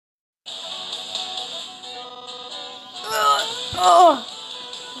Oh!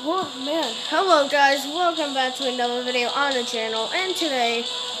 Oh man, hello guys, welcome back to another video on the channel, and today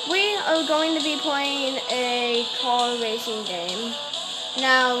we are going to be playing a car racing game.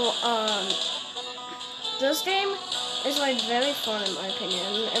 Now, this game is like very fun in my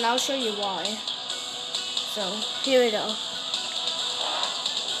opinion, and I'll show you why. So, here we go.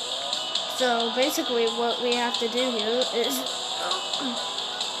 So, basically what we have to do here is,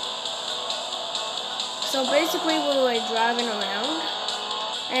 so basically we're like driving around.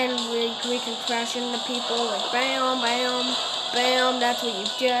 And we can crash into people, like bam, bam, bam, that's what you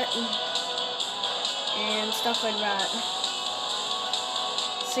get, and stuff like that.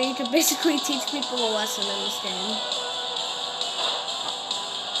 So you can basically teach people a lesson in this game.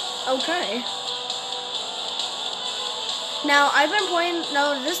 Okay. Now, I've been playing,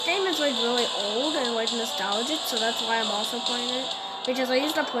 this game is like really old and like nostalgic, so that's why I'm also playing it. Because I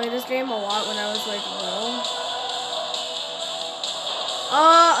used to play this game a lot when I was like little.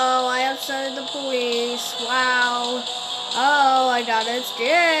 Uh-oh, I upset the police. Wow. Oh, I gotta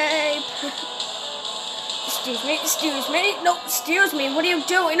escape. Excuse me. No, excuse me. What are you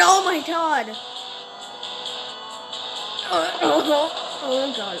doing? Oh my god.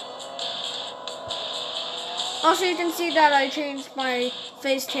 Oh god. Also, you can see that I changed my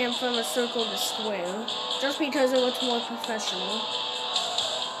face cam from a circle to square. Just because it looks more professional.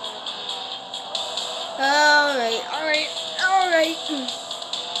 Alright.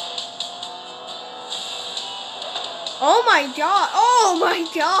 Oh my god! Oh my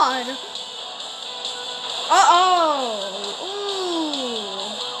god! Ooh!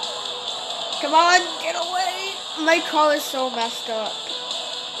 Come on, get away! My car is so messed up.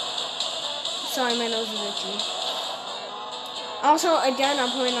 Sorry, my nose is itchy. Also, again,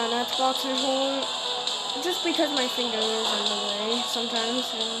 I'm playing on Xbox controller just because my finger is in the way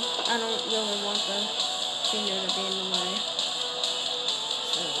sometimes, and I don't really want the finger to be in the way.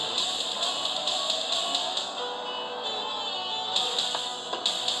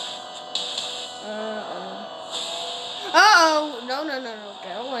 Uh-oh! No.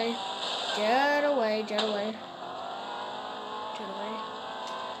 Get away.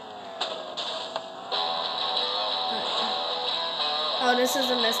 Oh, this is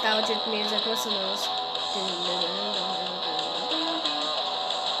a nostalgic music. Listen to this. Oh,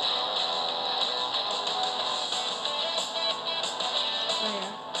 yeah.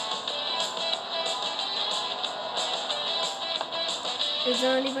 Is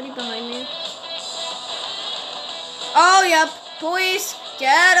there anybody behind me? Oh, yep. Police,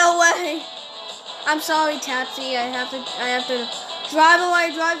 get away. I'm sorry, taxi. I have to drive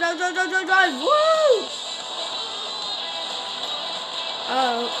away. Drive. Woo!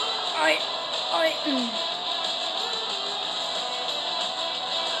 Oh, alright.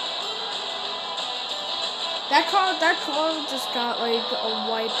 That car just got like a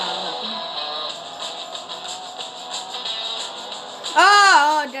wipeout.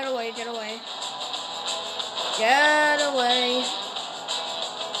 Oh, get away.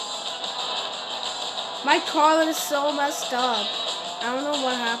 My car is so messed up. I don't know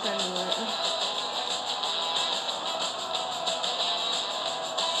what happened to it.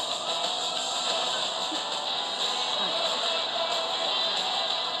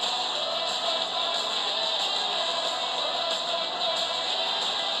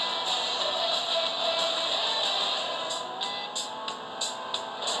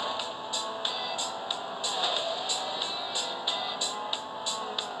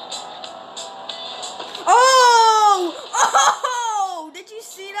 Oh! Did you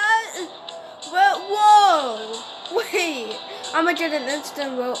see that? Whoa! Wait, I'm gonna get an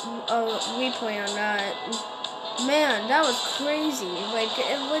instant replay on that. Man, that was crazy. Like,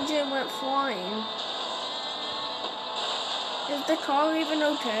 it legit went flying. Is the car even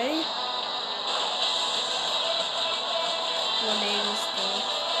okay? 180 still.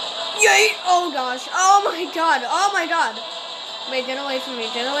 Yay! Oh gosh! Oh my god! Wait, get away from me.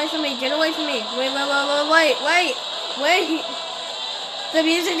 Wait. The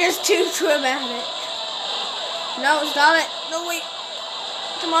music is too dramatic. No, stop it. No, wait.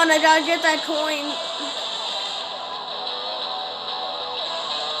 Come on, I gotta get that coin.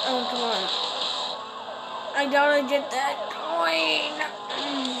 Oh, come on. I gotta get that coin.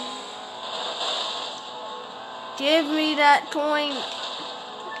 Give me that coin.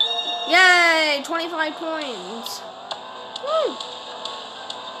 Yay! 25 coins. Woo!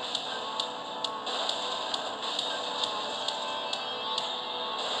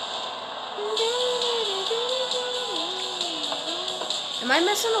 Am I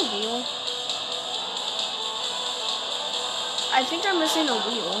missing a wheel? I think I'm missing a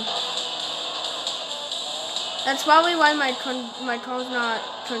wheel. That's probably why my car's not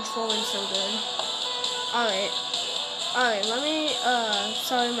controlling so good. Alright. Alright, let me,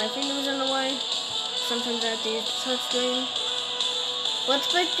 sorry, my finger's in the way. Sometimes I have to use the touchscreen. Let's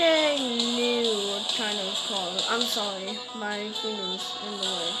pick a new kind of car. I'm sorry, my finger's in the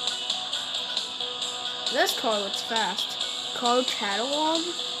way. This car looks fast. Car catalog?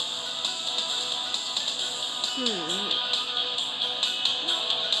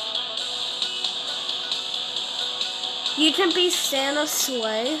 You can be Santa's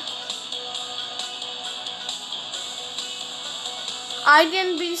sleigh. I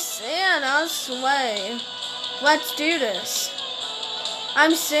can be Santa's sleigh. Let's do this.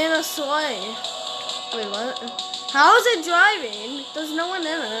 I'm Santa's sleigh. Wait, what? How is it driving? There's no one in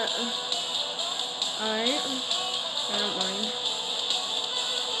it. Alright. I don't mind.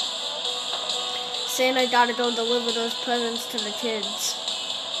 Santa gotta go deliver those presents to the kids.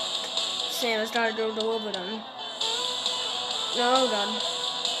 Santa's gotta go deliver them. No, God.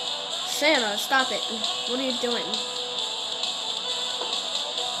 Santa, stop it. What are you doing?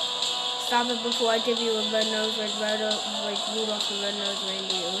 Stop it before I give you a red nose, like Rudolph the Red-Nosed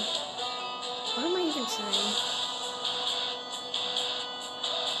Reindeer. What am I even saying?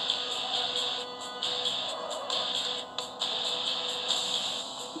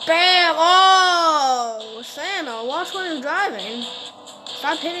 Bam! Oh! Santa, watch when you're driving.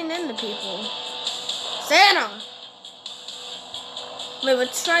 Stop hitting into people. Santa! Wait,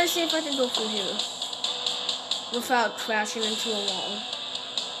 let's try to see if I can go through here without crashing into a wall.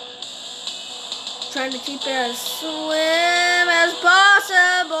 Trying to keep it as slim as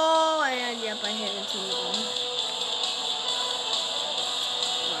possible, and yep, I hit into a wall.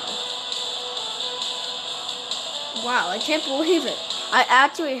 Wow, I can't believe it. I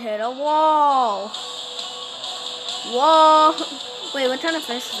actually hit a wall. Whoa! Wait, what kind of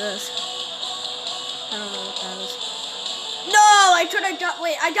fish is this? I don't know what that is. No, I could have got.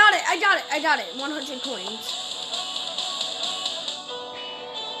 Wait, I got it. 100 coins.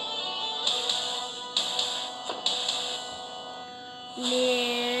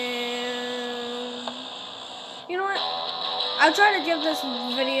 Yeah. You know what? I'll try to give this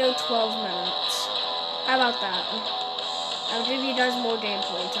video 12 minutes. How about that? I'll give you guys more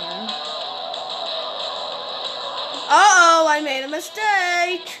gameplay time. Uh-oh, I made a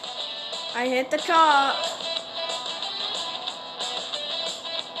mistake. I hit the top.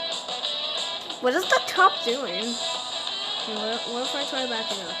 What is the top doing? What if I try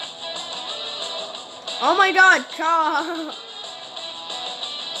backing up? Oh my God, top!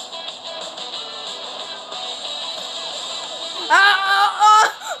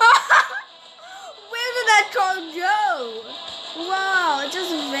 Where did that car go? Wow, it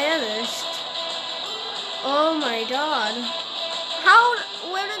just vanished. Oh my God.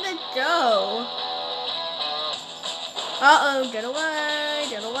 Where did it go? Uh-oh, get away,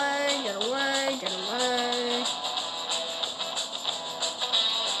 get away, get away, get away.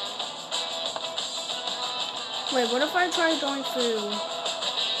 Wait, what if I try going through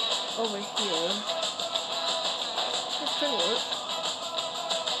over here? This could work.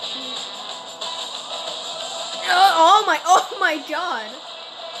 Oh my God.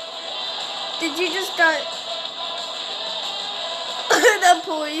 Did you just got the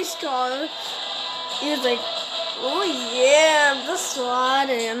police car? He was like, oh yeah, I'm just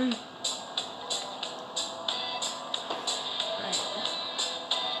sliding.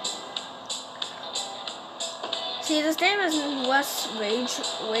 See, this game is less raging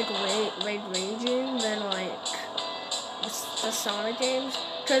than like the Sonic games.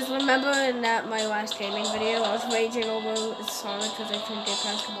 Because remember in my last gaming video, I was raging over Sonic because I couldn't get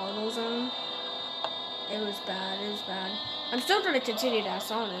past the marble zone. It was bad. I'm still going to continue that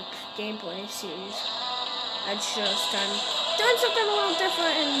Sonic gameplay series. It's just I'm doing something a little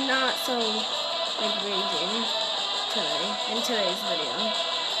different and not so like raging in today's video.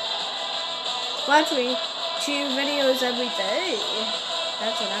 Well, actually, 2 videos every day.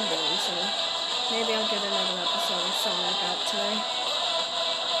 That's what I'm doing. So maybe I'll get another episode of Sonic out today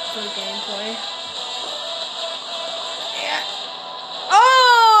for gameplay. Yeah. Oh!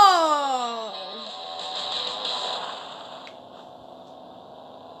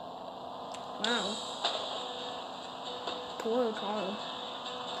 Wow. Poor Carl.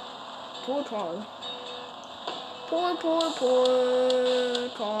 Poor Carl. Poor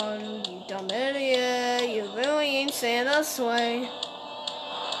Carl. You dumb idiot. You really ain't Santa's sleigh.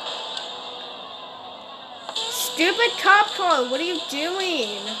 Stupid cop car, what are you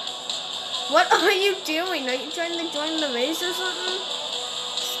doing? What are you doing? Are you trying to join the race or something?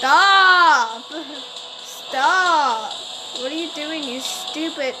 Stop! Stop! What are you doing, you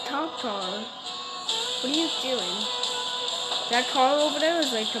stupid cop car? What are you doing? That car over there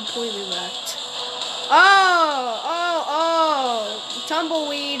is like completely wrecked. Oh!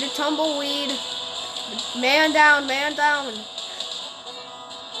 Tumbleweed, tumbleweed. Man down, man down.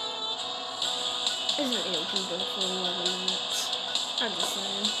 Isn't it okay to go for 11 minutes? I'm just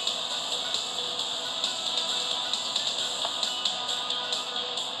saying.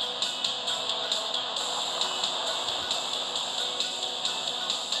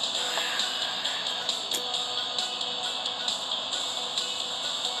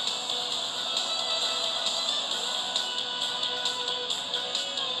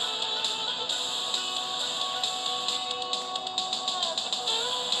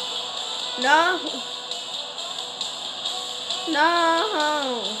 No. No.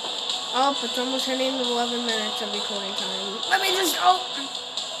 Oh, it's almost hitting 11 minutes of recording time. Let me just,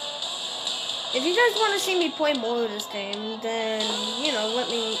 If you guys want to see me play more of this game, then, you know, let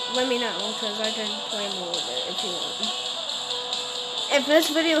me know, because I can play more of it if you want. If this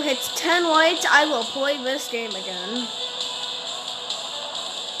video hits 10 likes, I will play this game again.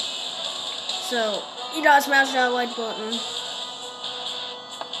 So, you gotta smash that like button.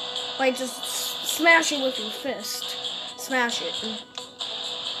 Like, just smash it with your fist. Smash it.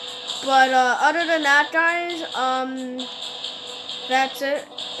 But, other than that, guys, that's it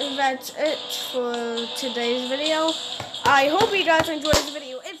for today's video. I hope you guys enjoyed this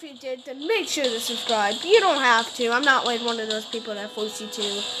video. If you did, then make sure to subscribe. You don't have to. I'm not like one of those people that force you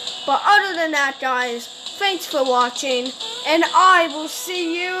to. But other than that, guys, thanks for watching. And I will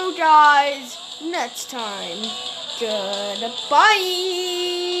see you guys next time. Goodbye.